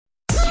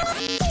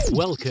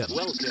Welcome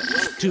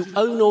to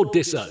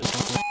OWNorDisown,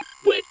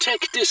 where tech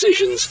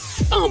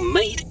decisions are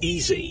made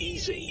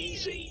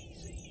easy.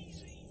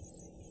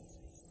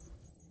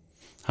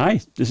 Hi,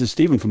 this is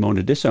Stephen from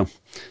OWNorDisown.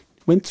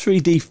 When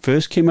 3D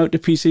first came out to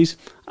PCs,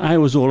 I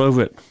was all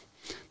over it.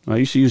 I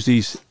used to use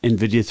these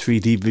NVIDIA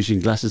 3D vision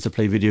glasses to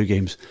play video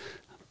games,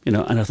 and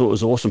I thought it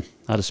was awesome.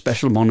 I had a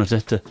special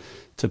monitor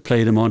to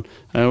play them on.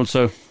 I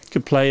also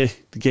could play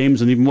the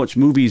games and even watch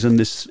movies on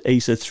this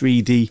Acer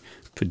 3D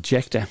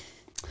projector.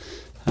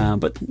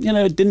 But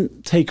it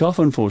didn't take off,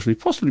 unfortunately,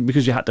 possibly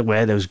because you had to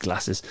wear those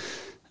glasses.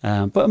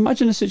 But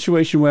imagine a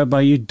situation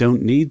whereby you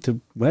don't need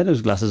to wear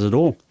those glasses at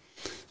all.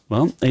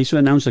 Well, Acer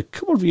announced a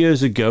couple of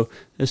years ago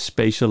the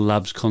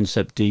SpatialLabs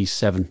Concept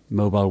D7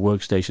 mobile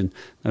workstation.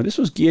 Now, this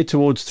was geared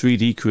towards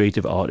 3D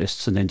creative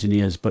artists and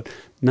engineers, but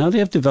now they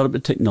have developed a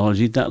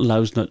technology that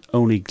allows not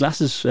only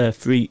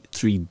glasses-free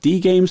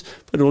 3D games,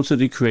 but also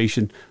the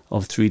creation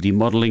of 3D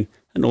modeling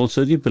and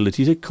also the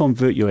ability to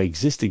convert your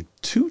existing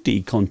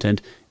 2D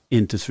content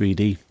into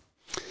 3D.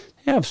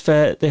 They have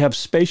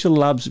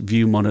SpatialLabs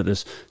View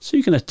monitors, so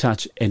you can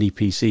attach any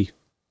PC.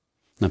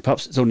 Now,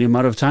 perhaps it's only a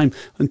matter of time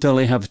until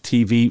they have a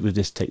TV with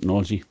this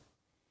technology.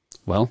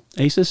 Well,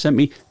 Acer sent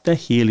me the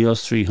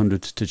Helios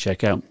 300 to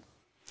check out.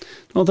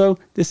 Although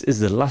this is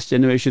the last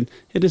generation,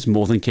 it is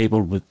more than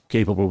capable with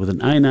an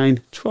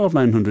i9-12900H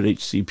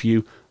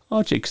CPU,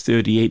 RTX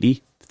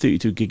 3080,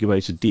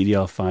 32GB of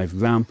DDR5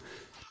 RAM,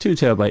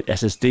 2TB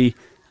SSD,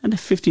 and a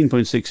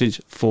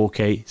 15.6-inch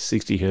 4K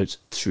 60Hz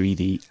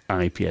 3D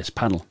IPS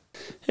panel.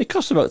 It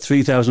costs about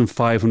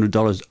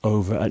 $3,500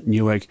 over at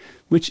Newegg,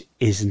 which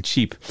isn't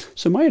cheap.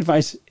 So my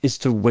advice is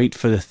to wait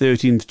for the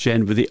 13th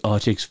gen with the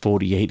RTX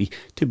 4080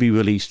 to be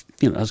released.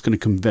 That's going to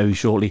come very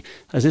shortly,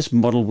 as this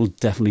model will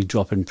definitely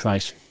drop in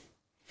price.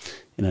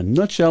 In a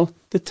nutshell,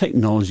 the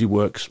technology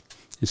works.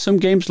 In some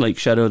games like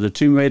Shadow of the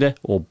Tomb Raider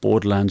or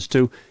Borderlands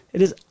 2,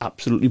 it is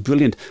absolutely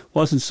brilliant,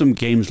 whilst in some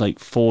games like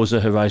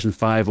Forza Horizon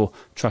 5 or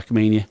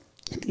Trackmania,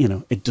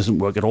 it doesn't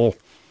work at all.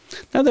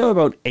 Now, there are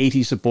about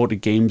 80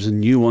 supported games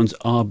and new ones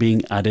are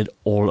being added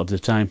all of the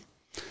time.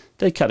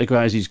 They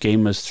categorize each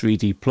game as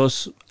 3D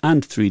Plus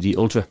and 3D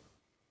Ultra.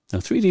 Now,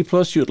 3D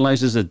Plus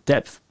utilizes a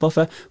depth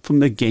buffer from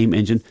the game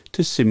engine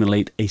to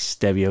simulate a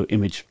stereo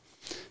image.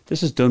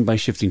 This is done by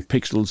shifting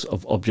pixels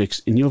of objects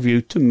in your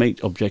view to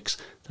make objects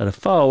that are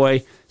far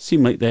away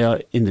seem like they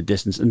are in the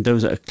distance, and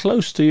those that are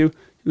close to you,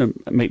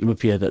 make them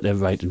appear that they're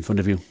right in front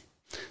of you.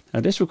 Now,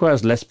 this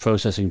requires less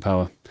processing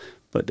power,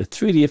 but the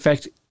 3D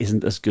effect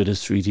isn't as good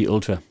as 3D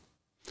Ultra.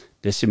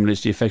 This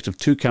simulates the effect of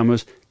two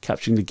cameras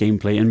capturing the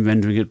gameplay and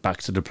rendering it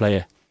back to the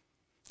player.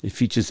 It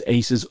features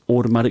Acer's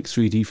automatic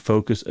 3D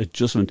focus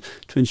adjustment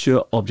to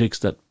ensure objects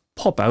that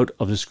pop out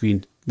of the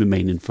screen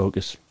remain in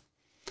focus.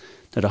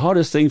 Now, the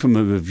hardest thing from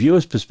a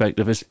reviewer's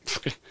perspective is,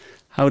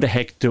 how the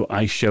heck do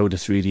I show the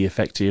 3D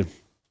effect to you?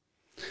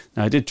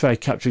 Now, I did try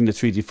capturing the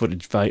 3D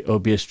footage via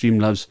OBS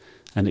Streamlabs,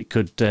 and it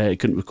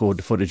couldn't record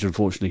the footage,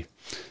 unfortunately.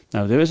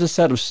 Now, there is a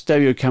set of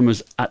stereo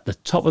cameras at the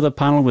top of the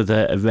panel with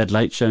a red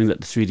light showing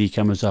that the 3D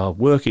cameras are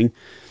working.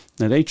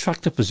 Now, they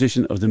track the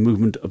position of the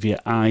movement of your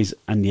eyes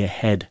and your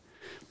head.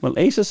 Well,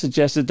 Acer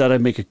suggested that I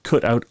make a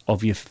cutout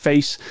of your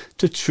face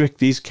to trick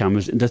these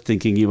cameras into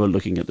thinking you were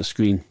looking at the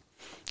screen.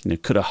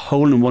 Cut a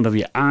hole in one of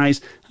your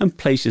eyes and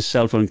place your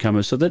cell phone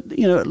camera so that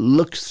it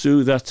looks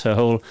through that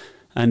hole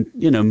and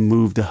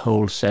move the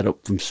whole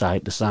setup from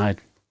side to side.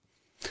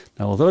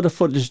 Now, although the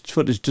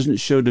footage doesn't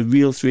show the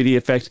real 3D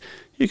effect,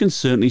 you can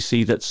certainly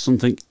see that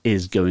something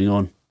is going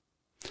on.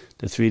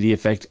 The 3D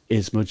effect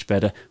is much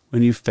better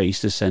when you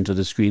face the center of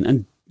the screen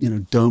and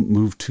don't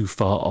move too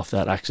far off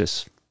that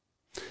axis.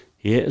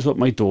 Here is what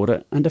my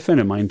daughter and a friend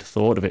of mine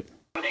thought of it.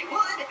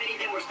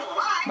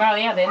 Wow,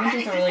 yeah, the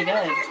images are really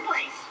good.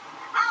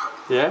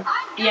 Yeah?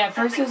 Yeah, at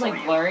first it was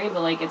blurry,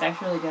 but it's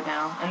actually really good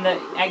now. And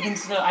I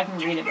can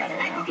read it better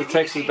now. The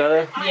text is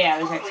better? Yeah,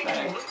 the text is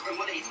better.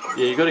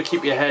 Yeah, you got to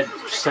keep your head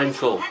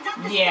central.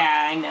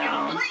 Yeah, I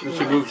know. If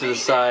you move to the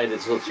side,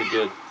 it's not so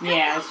good.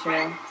 Yeah, that's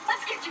true.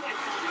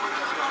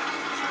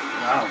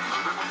 Wow.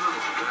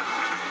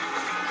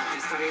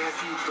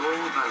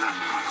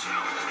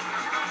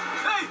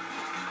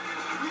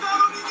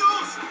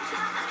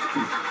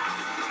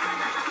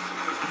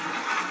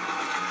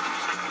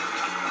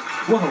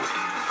 Whoa.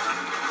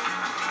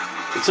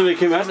 Somebody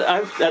came out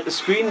at the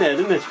screen there,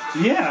 didn't it?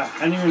 Yeah,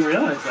 I didn't even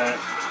realize that.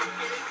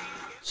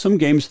 Some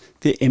games,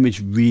 the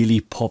image really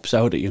pops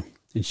out at you.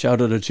 In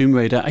Shadow of the Tomb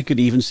Raider, I could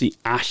even see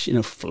ash,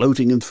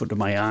 floating in front of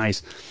my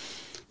eyes.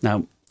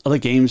 Now, other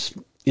games,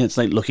 it's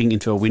like looking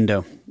into a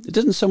window. It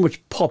doesn't so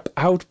much pop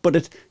out, but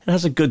it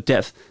has a good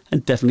depth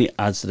and definitely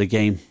adds to the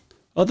game.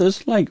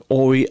 Others, like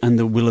Ori and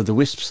the Will of the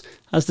Wisps,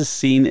 has the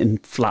scene in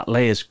flat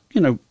layers,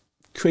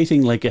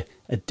 creating like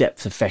a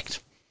depth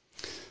effect.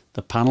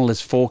 The panel is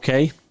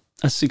 4K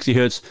at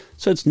 60Hz,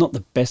 so it's not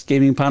the best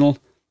gaming panel.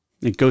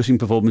 The ghosting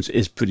performance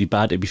is pretty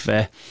bad, to be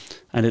fair,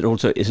 and it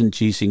also isn't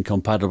G-Sync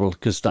compatible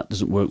because that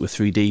doesn't work with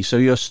 3D, so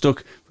you're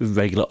stuck with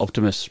regular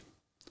Optimus.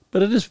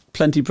 But it is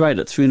plenty bright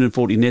at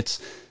 340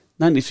 nits.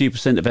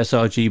 93% of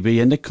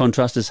sRGB, and the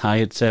contrast is high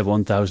at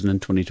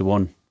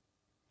 1020:1.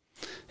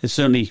 It's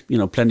certainly,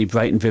 plenty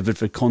bright and vivid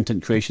for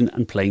content creation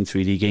and playing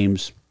 3D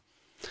games.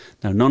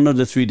 Now, none of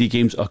the 3D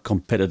games are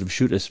competitive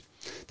shooters.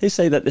 They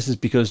say that this is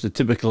because the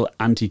typical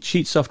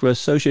anti-cheat software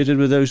associated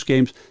with those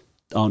games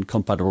aren't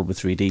compatible with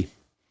 3D.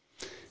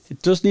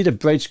 It does need a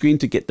bright screen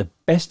to get the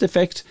best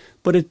effect,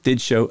 but it did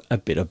show a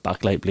bit of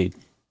backlight bleed.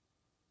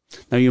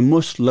 Now, you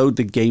must load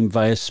the game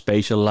via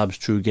SpatialLabs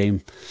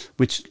Truegame,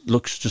 which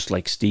looks just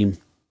like Steam.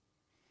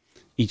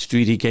 Each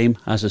 3D game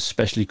has a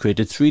specially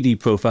created 3D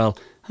profile,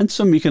 and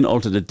some you can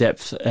alter the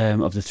depth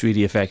of the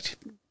 3D effect,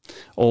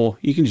 or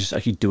you can just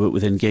actually do it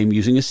within game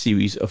using a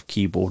series of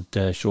keyboard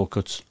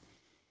shortcuts.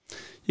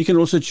 You can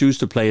also choose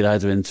to play it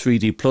either in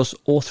 3D Plus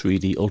or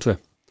 3D Ultra.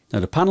 Now,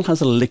 the panel has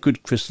a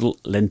liquid crystal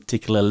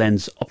lenticular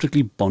lens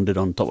optically bonded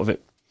on top of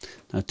it.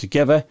 Now,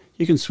 together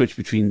you can switch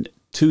between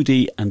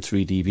 2D and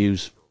 3D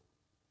views.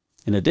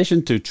 In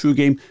addition to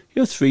Truegame,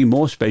 you have 3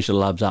 more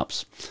SpatialLabs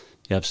apps.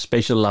 You have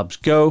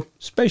SpatialLabs Go,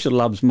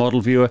 SpatialLabs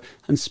Model Viewer,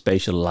 and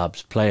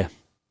SpatialLabs Player.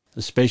 The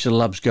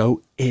SpatialLabs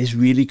Go is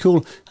really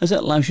cool, as it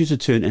allows you to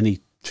turn any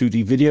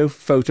 2D video,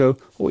 photo,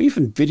 or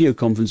even video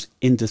conference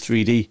into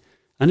 3D,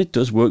 and it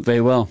does work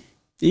very well,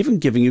 even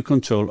giving you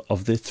control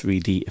of the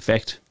 3D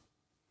effect.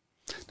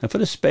 Now, for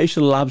the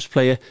SpatialLabs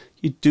Player,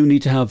 you do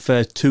need to have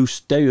 2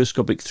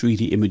 stereoscopic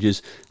 3D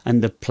images,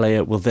 and the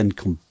player will then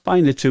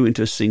combine the 2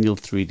 into a single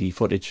 3D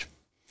footage.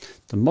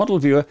 The Model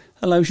Viewer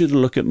allows you to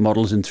look at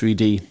models in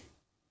 3D.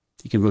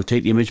 You can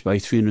rotate the image by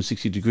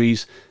 360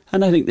 degrees,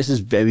 and I think this is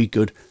very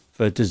good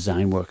for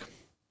design work.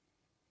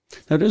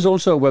 Now, there's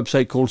also a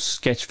website called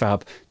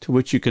Sketchfab, to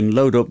which you can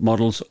load up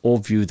models or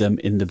view them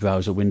in the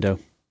browser window.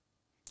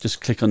 Just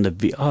click on the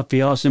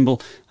VR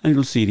symbol and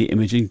you'll see the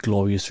image in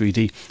glorious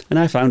 3D, and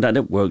I found that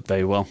it worked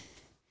very well.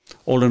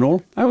 All in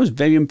all, I was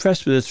very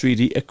impressed with the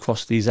 3D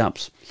across these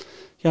apps.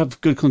 You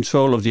have good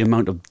control of the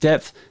amount of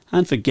depth,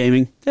 and for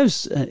gaming,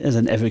 there's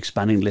an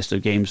ever-expanding list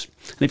of games.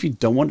 And if you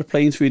don't want to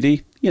play in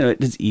 3D,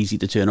 it is easy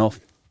to turn off.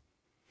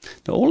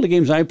 Now, all the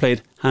games I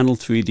played handle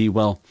 3D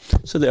well,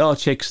 so the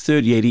RTX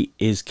 3080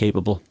 is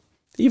capable,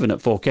 even at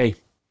 4K.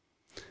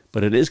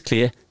 But it is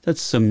clear that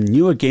some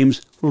newer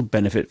games will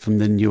benefit from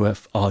the newer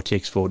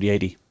RTX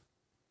 4080.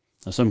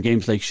 Now, some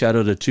games like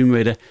Shadow the Tomb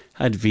Raider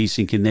had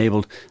VSync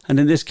enabled, and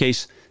in this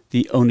case,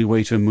 the only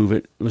way to remove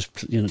it was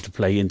to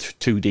play in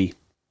 2D.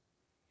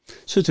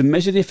 So to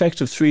measure the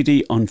effect of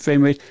 3D on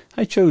frame rate,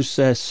 I chose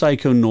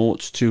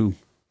Psychonauts 2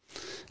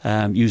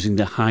 using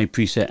the high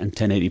preset and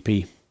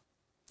 1080p.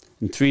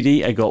 In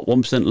 3D, I got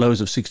 1% lows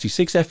of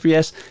 66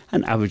 FPS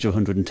and average of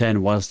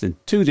 110, whilst in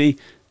 2D,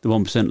 the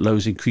 1%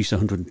 lows increased to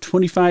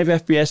 125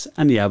 FPS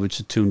and the average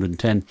to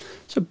 210.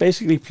 So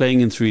basically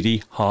playing in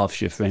 3D halves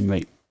your frame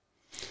rate.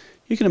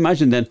 You can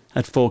imagine then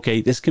at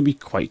 4K this can be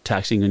quite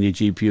taxing on your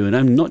GPU, and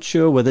I'm not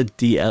sure whether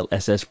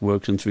DLSS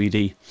works in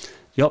 3D.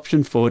 The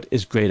option for it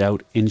is grayed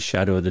out in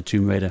Shadow of the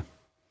Tomb Raider.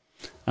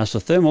 As for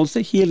thermals,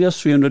 the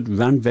Helios 300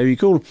 ran very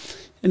cool.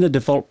 In the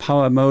default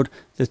power mode,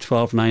 the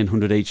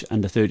 12900H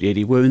and the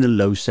 3080 were in the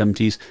low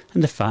 70s,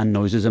 and the fan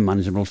noises are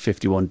manageable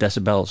 51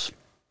 decibels.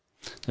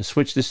 I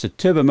switched this to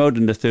turbo mode,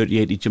 and the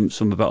 3080 jumps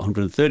from about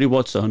 130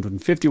 watts to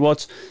 150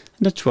 watts,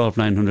 and the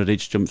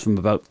 12900H jumps from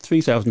about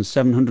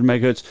 3700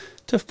 MHz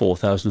to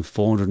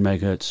 4400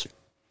 MHz.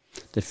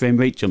 The frame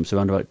rate jumps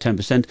around about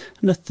 10%, and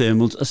the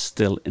thermals are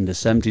still in the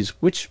 70s,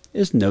 which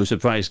is no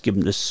surprise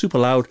given the super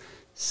loud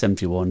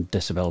 71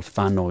 decibel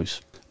fan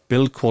noise.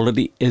 Build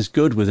quality is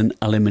good with an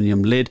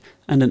aluminium lid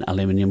and an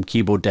aluminium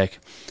keyboard deck.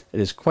 It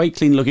is quite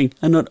clean looking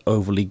and not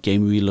overly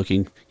gamery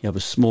looking. You have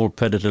a small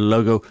Predator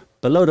logo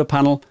below the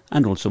panel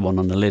and also one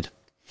on the lid.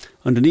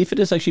 Underneath it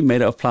is actually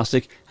made out of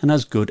plastic and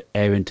has good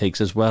air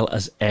intakes as well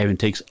as air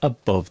intakes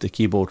above the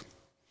keyboard.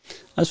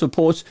 As for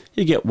ports,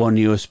 you get one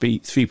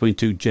USB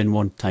 3.2 Gen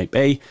 1 Type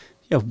A,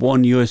 you have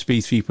one USB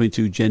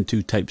 3.2 Gen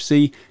 2 Type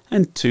C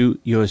and two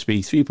USB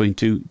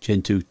 3.2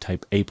 Gen 2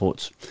 Type A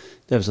ports.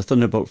 There's a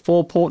Thunderbolt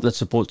 4 port that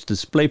supports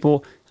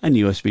DisplayPort and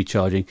USB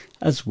charging,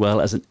 as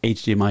well as an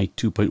HDMI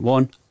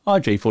 2.1,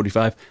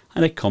 RJ45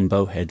 and a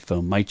combo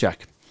headphone mic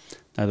jack.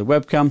 Now the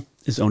webcam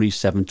is only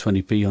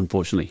 720p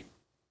unfortunately.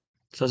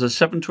 So it's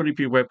a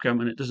 720p webcam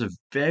and it does a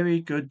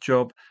very good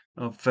job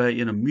of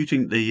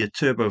muting the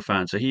turbo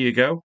fan. So here you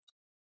go.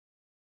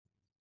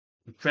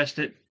 I pressed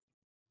it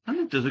and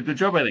it does a good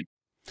job, I think.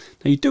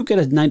 Now you do get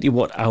a 90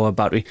 watt hour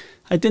battery.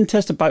 I didn't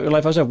test the battery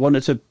life as I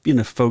wanted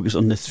to focus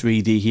on the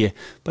 3D here,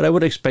 but I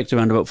would expect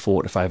around about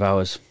 4 to 5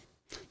 hours.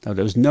 Now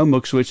there was no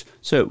mux switch,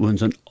 so it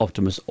runs on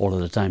Optimus all of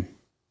the time.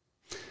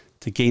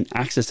 To gain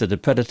access to the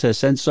Predator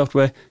Sense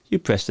software, you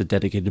press the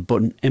dedicated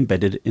button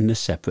embedded in the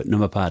separate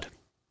number pad.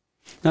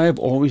 Now I've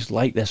always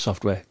liked their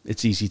software,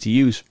 it's easy to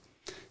use.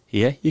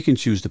 Here you can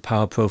choose the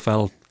power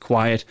profile,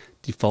 quiet,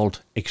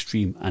 default,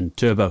 extreme and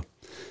turbo.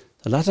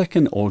 The latter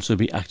can also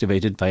be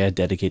activated via a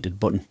dedicated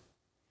button.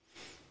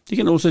 You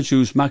can also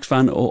choose max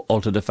fan or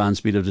alter the fan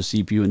speed of the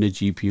CPU and the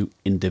GPU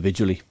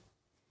individually.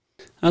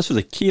 As for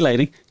the key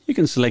lighting, you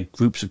can select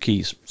groups of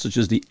keys, such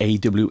as the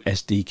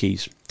AWSD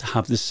keys, to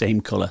have the same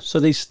colour so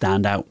they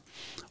stand out.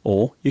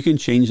 Or you can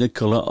change the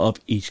colour of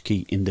each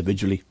key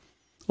individually,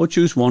 or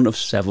choose one of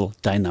several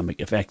dynamic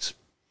effects.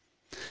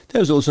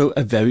 There's also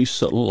a very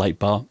subtle light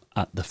bar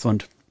at the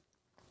front.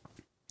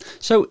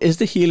 So is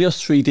the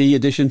Helios 3D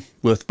edition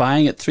worth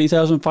buying at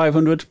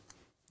 $3,500?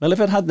 Well, if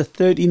it had the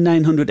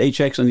 3900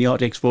 HX and the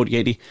RTX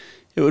 4080,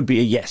 it would be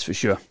a yes for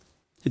sure.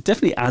 It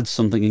definitely adds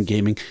something in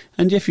gaming,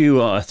 and if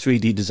you are a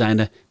 3D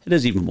designer, it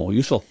is even more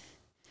useful.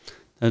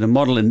 Now, the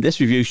model in this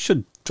review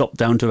should drop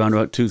down to around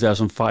about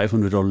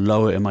 2,500 or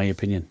lower in my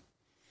opinion.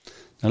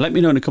 Now let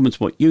me know in the comments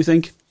what you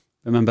think.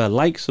 Remember,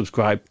 like,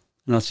 subscribe,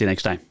 and I'll see you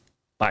next time.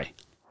 Bye.